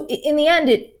 So in the end,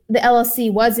 the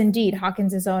LLC was indeed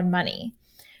Hawkins' own money.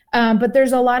 But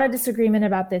there's a lot of disagreement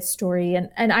about this story.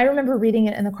 And I remember reading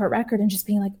it in the court record and just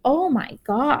being like, oh my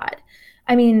God.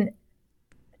 I mean,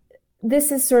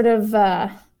 this is sort of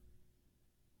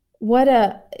what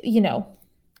a,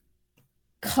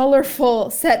 colorful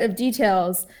set of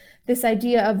details. This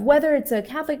idea of whether it's a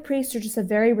Catholic priest or just a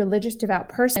very religious, devout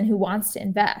person who wants to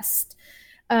invest.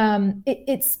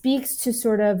 It speaks to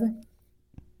sort of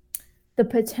the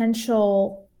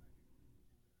potential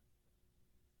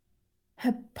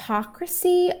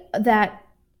hypocrisy that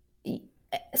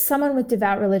someone with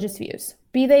devout religious views,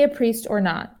 be they a priest or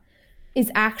not,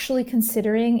 is actually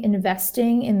considering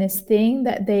investing in this thing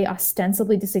that they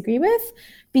ostensibly disagree with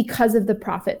because of the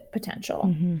profit potential.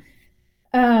 Mm-hmm.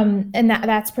 And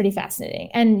that's pretty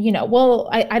fascinating. And,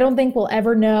 I don't think we'll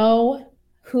ever know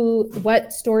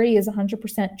what story is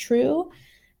 100% true.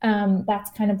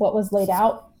 That's kind of what was laid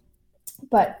out.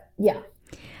 But yeah.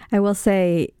 I will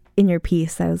say in your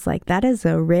piece, I was like, that is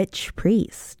a rich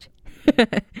priest.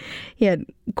 He had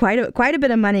quite a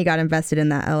bit of money got invested in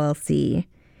that LLC,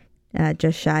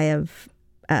 just shy of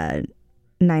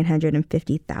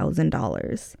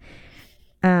 $950,000.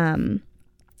 I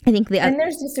think and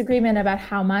there's disagreement about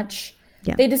how much.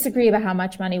 Yeah. They disagree about how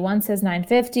much money. One says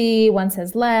 950, one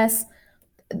says less.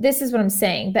 This is what I'm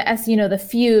saying. The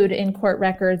feud in court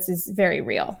records is very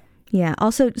real. Yeah.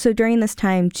 Also, so during this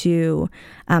time too,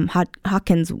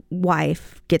 Hawkins'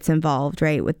 wife gets involved,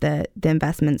 right, with the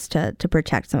investments to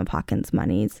protect some of Hawkins'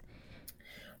 monies.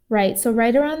 Right. So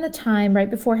right around the time, right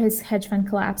before his hedge fund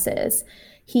collapses,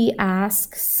 he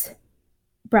asks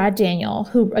Brad Daniel,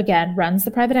 who again runs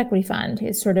the private equity fund,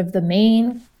 is sort of the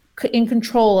main in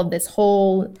control of this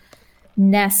whole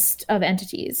nest of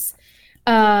entities,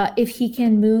 if he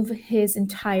can move his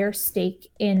entire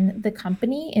stake in the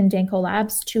company, in Danco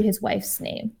Labs, to his wife's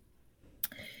name,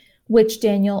 which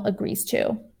Daniel agrees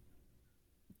to.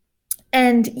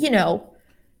 And,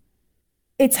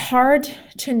 it's hard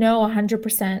to know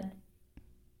 100%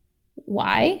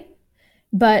 why,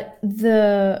 but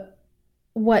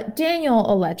what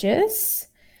Daniel alleges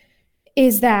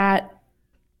is that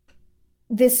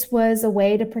this was a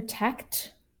way to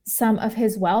protect some of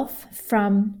his wealth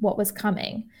from what was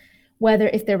coming, whether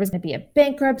if there was going to be a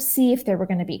bankruptcy, if there were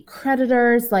going to be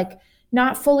creditors, like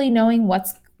not fully knowing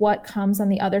what comes on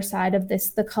the other side of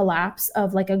this, the collapse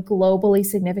of like a globally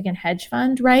significant hedge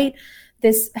fund, right?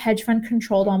 This hedge fund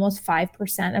controlled almost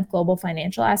 5% of global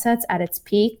financial assets at its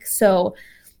peak. So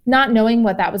not knowing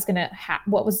what that was going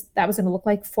to look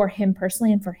like for him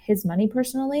personally and for his money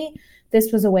personally,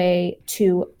 this was a way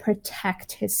to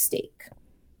protect his stake.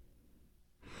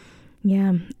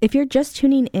 Yeah. If you're just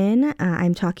tuning in,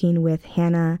 I'm talking with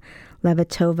Hannah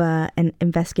Levitova, an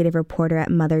investigative reporter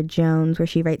at Mother Jones, where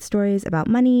she writes stories about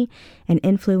money and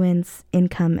influence,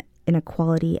 income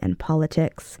inequality, and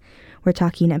politics. We're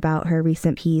talking about her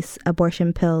recent piece, The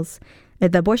Abortion Pills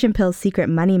Secret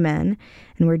Money Men.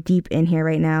 And we're deep in here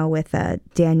right now with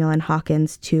Daniel and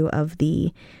Hawkins, two of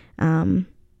the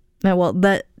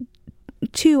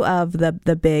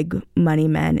big money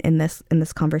men in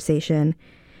this conversation.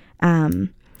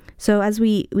 So as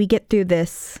we get through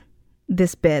this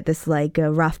bit, this like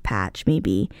a rough patch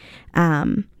maybe,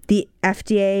 the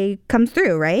FDA comes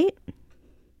through, right?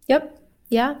 Yep.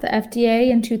 Yeah. The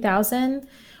FDA in 2000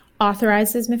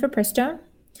 authorizes mifepristone,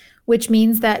 which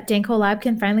means that Danco Lab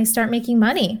can finally start making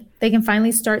money. They can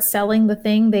finally start selling the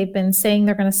thing they've been saying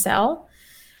they're going to sell.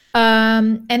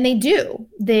 And they do.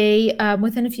 They,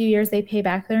 within a few years, they pay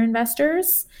back their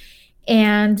investors.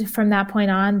 And from that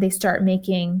point on, they start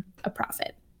making a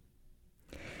profit.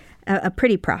 A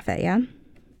pretty profit, yeah?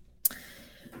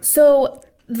 So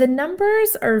the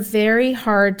numbers are very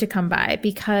hard to come by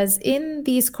because in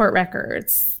these court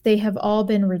records, they have all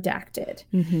been redacted.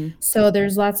 Mm-hmm. So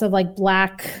there's lots of like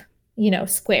black,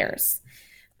 squares.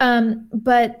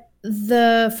 But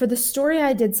for the story,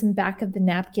 I did some back of the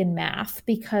napkin math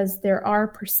because there are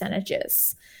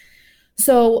percentages.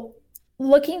 So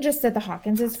looking just at the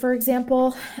Hawkinses, for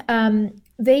example,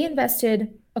 they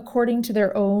invested, according to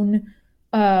their own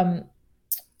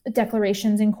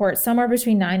declarations in court, somewhere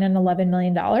between $9 and $11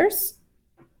 million.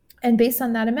 And based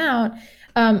on that amount,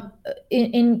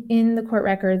 in the court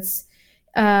records,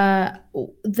 the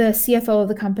CFO of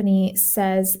the company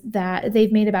says that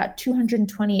they've made about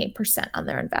 228% on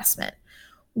their investment,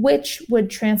 which would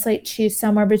translate to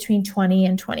somewhere between $20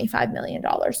 and $25 million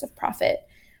of profit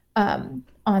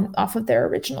off of their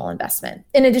original investment,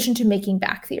 in addition to making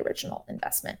back the original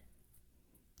investment.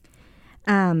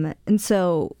 And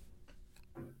so,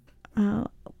 and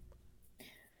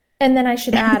then I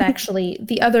should add, actually,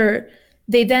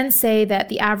 they then say that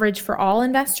the average for all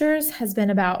investors has been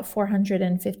about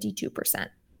 452%,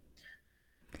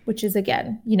 which is,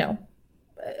 again,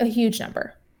 a huge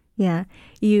number. Yeah.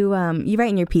 You write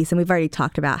in your piece, and we've already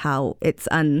talked about how it's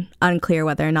unclear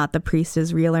whether or not the priest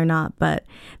is real or not, but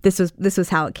this was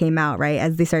how it came out, right?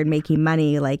 As they started making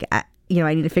money, like, I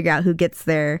need to figure out who gets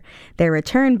their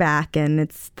return back, and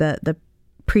it's the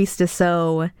priest is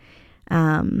so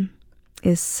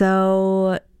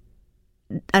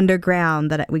underground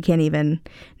that we can't even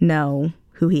know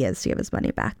who he is to give his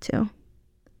money back to.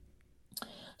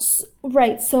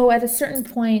 Right. So at a certain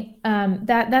point,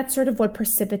 that's sort of what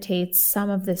precipitates some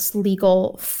of this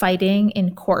legal fighting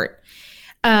in court,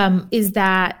 is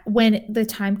that when the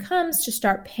time comes to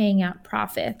start paying out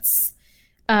profits,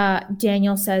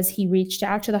 Daniel says he reached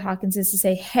out to the Hawkinses to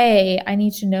say, hey, I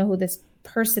need to know who this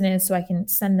person is so I can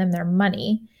send them their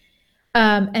money.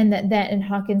 and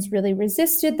Hawkins really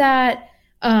resisted that,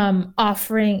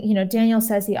 offering, Daniel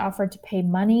says he offered to pay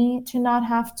money to not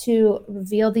have to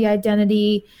reveal the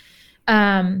identity.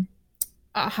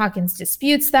 Hawkins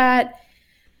disputes that.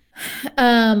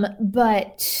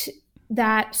 But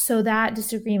that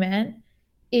disagreement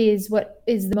is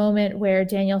the moment where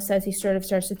Daniel says he sort of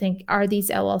starts to think, are these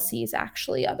LLCs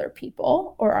actually other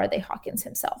people, or are they Hawkins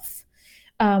himself?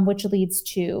 Which leads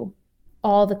to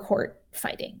all the court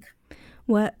fighting.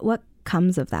 What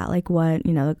comes of that? Like what,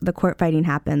 the court fighting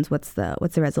happens. What's the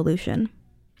resolution?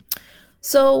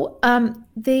 So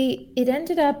it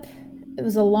ended up, it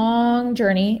was a long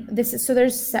journey.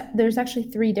 There's actually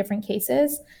 3 different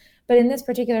cases, but in this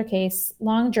particular case,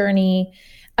 long journey.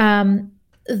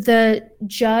 The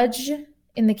judge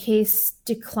in the case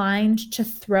declined to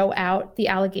throw out the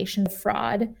allegation of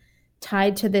fraud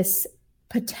tied to this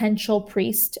potential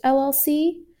priest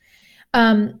LLC.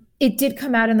 It did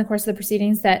come out in the course of the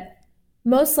proceedings that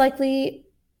most likely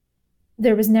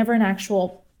there was never an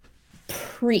actual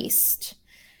priest,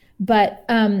 but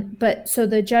so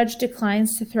the judge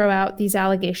declines to throw out these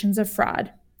allegations of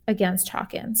fraud against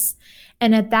Hawkins.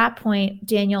 And at that point,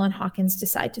 Daniel and Hawkins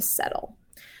decide to settle.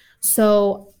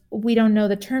 So we don't know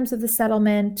the terms of the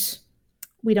settlement.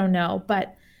 We don't know,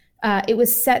 but it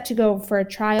was set to go for a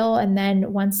trial. And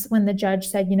then when the judge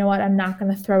said, you know what, I'm not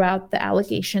going to throw out the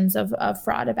allegations of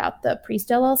fraud about the priest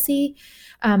LLC,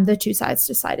 the 2 sides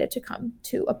decided to come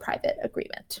to a private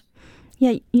agreement.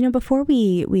 Yeah, before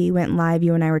we went live,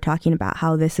 you and I were talking about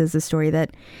how this is a story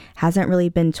that hasn't really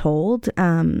been told.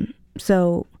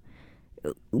 So,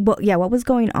 what was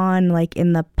going on like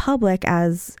in the public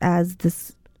as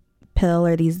this pill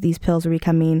or these pills were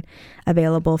becoming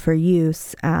available for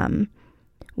use?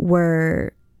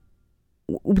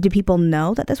 Did people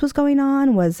know that this was going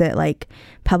on? Was it like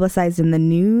publicized in the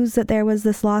news that there was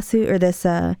this lawsuit or this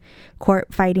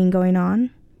court fighting going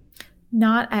on?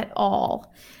 Not at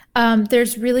all.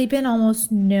 There's really been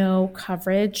almost no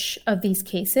coverage of these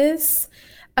cases,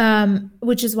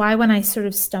 which is why when I sort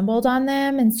of stumbled on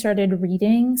them and started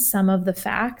reading some of the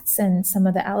facts and some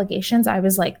of the allegations, I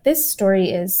was like, this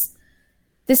is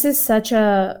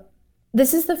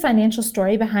the financial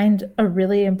story behind a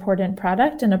really important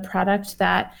product, and a product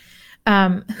that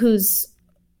whose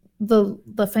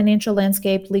the financial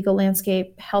landscape, legal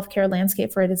landscape, healthcare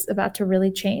landscape for it is about to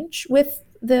really change with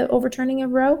the overturning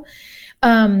of Roe.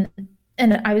 And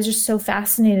I was just so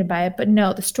fascinated by it. But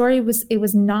no, the story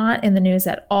was not in the news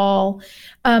at all.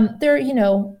 There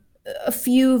are, a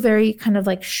few very kind of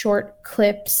like short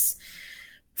clips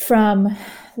from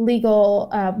legal.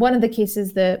 One of the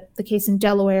cases, the case in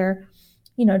Delaware,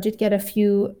 did get a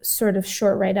few sort of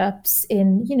short write-ups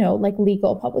in, like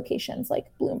legal publications like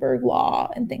Bloomberg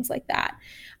Law and things like that.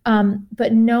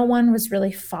 But no one was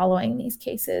really following these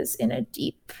cases in a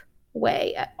deep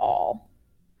way at all.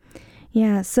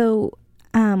 Yeah. So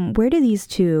where do these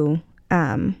 2,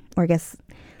 or I guess,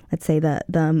 let's say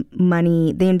the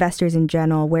money, the investors in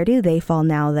general, where do they fall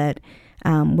now that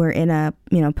we're in a,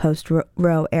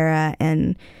 post-Roe era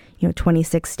and,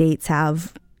 26 states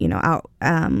have,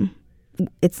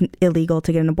 it's illegal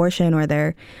to get an abortion, or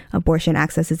their abortion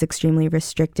access is extremely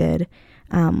restricted.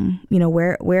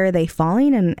 Where are they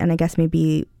falling? And I guess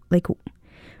maybe like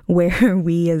where are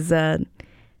we as a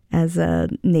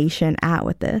nation at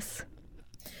with this?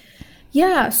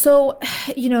 Yeah. So,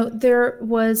 there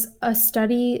was a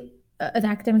study, an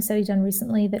academic study done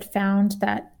recently that found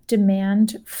that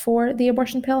demand for the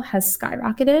abortion pill has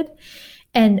skyrocketed.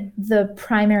 And the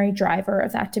primary driver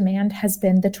of that demand has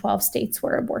been the 12 states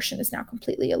where abortion is now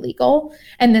completely illegal.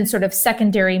 And then sort of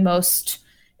secondary most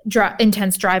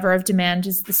intense driver of demand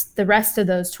is the rest of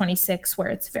those 26 where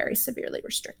it's very severely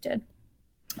restricted.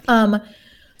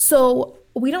 So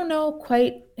we don't know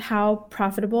quite how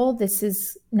profitable this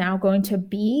is now going to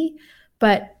be,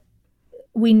 but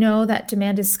we know that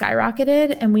demand is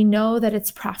skyrocketed, and we know that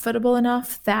it's profitable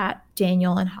enough that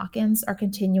Daniel and Hawkins are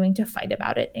continuing to fight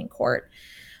about it in court.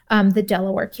 The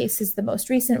Delaware case is the most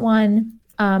recent one.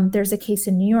 There's a case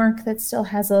in New York that still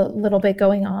has a little bit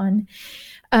going on.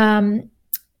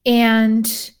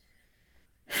 And,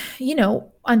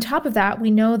 on top of that,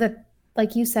 we know that,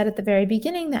 like you said at the very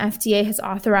beginning, the FDA has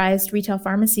authorized retail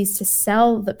pharmacies to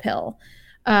sell the pill,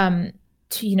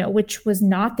 which was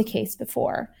not the case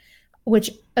before.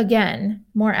 Which again,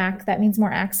 that means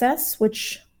more access,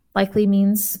 which likely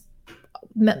means,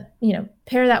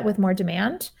 pair that with more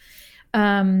demand.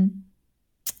 Again,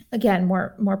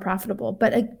 more profitable.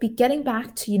 But getting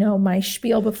back to, my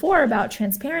spiel before about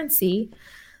transparency,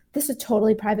 this is a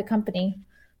totally private company.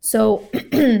 So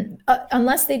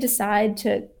unless they decide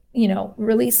to,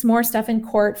 release more stuff in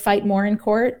court, fight more in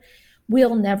court,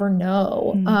 we'll never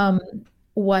know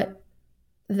what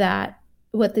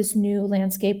this new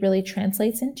landscape really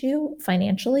translates into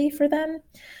financially for them.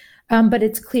 But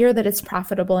it's clear that it's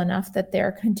profitable enough that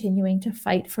they're continuing to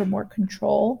fight for more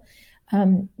control.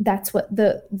 That's what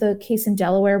the case in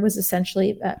Delaware was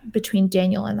essentially between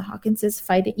Daniel and the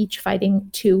Hawkinses, each fighting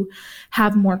to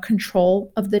have more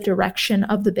control of the direction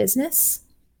of the business,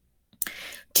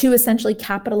 to essentially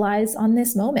capitalize on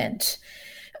this moment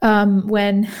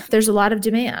when there's a lot of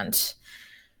demand.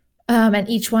 And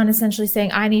each one essentially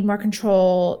saying, I need more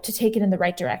control to take it in the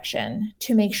right direction,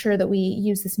 to make sure that we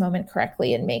use this moment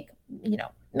correctly and make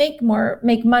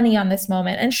money on this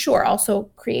moment, and sure, also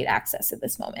create access at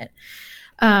this moment.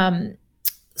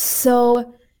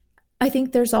 So I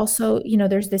think there's also,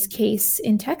 there's this case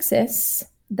in Texas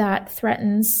that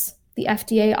threatens the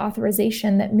FDA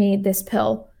authorization that made this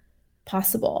pill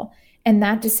possible. And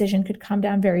that decision could come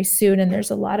down very soon. And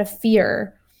there's a lot of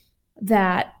fear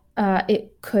that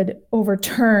it could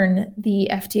overturn the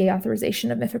FDA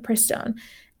authorization of mifepristone.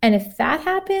 And if that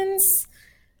happens,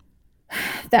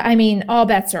 all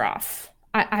bets are off.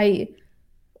 I'll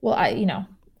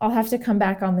have to come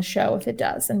back on the show if it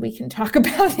does, and we can talk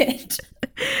about it.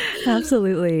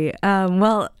 Absolutely.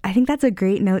 Well, I think that's a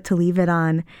great note to leave it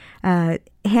on.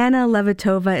 Hannah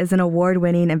Levitova is an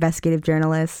award-winning investigative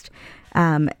journalist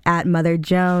at Mother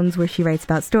Jones, where she writes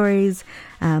about stories,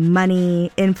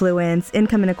 money, influence,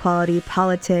 income inequality,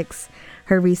 politics.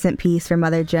 Her recent piece for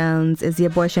Mother Jones is The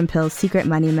Abortion Pill's Secret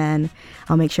Money Men.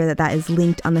 I'll make sure that is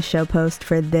linked on the show post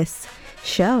for this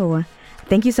show.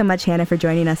 Thank you so much, Hannah, for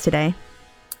joining us today.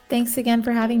 Thanks again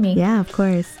for having me. Yeah, of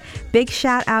course. Big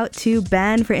shout out to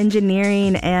Ben for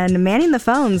engineering and manning the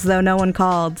phones, though no one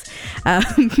called.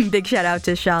 Big shout out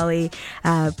to Shali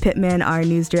Pittman, our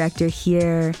news director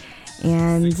here.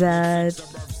 And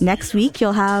next week,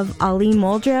 you'll have Aline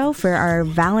Muldrow for our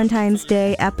Valentine's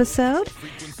Day episode.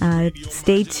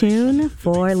 Stay tuned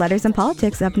for Letters and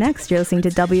Politics up next. You're listening to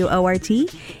WORT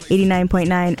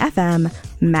 89.9 FM,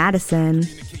 Madison.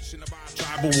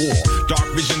 Tribal war,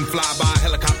 dark vision, fly-by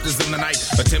helicopters in the night.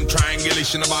 Attempt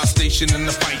triangulation of our station in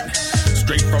the fight.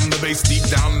 Straight from the base, deep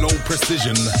down, low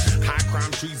precision. High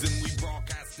crime treason, we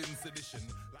broadcast in sedition.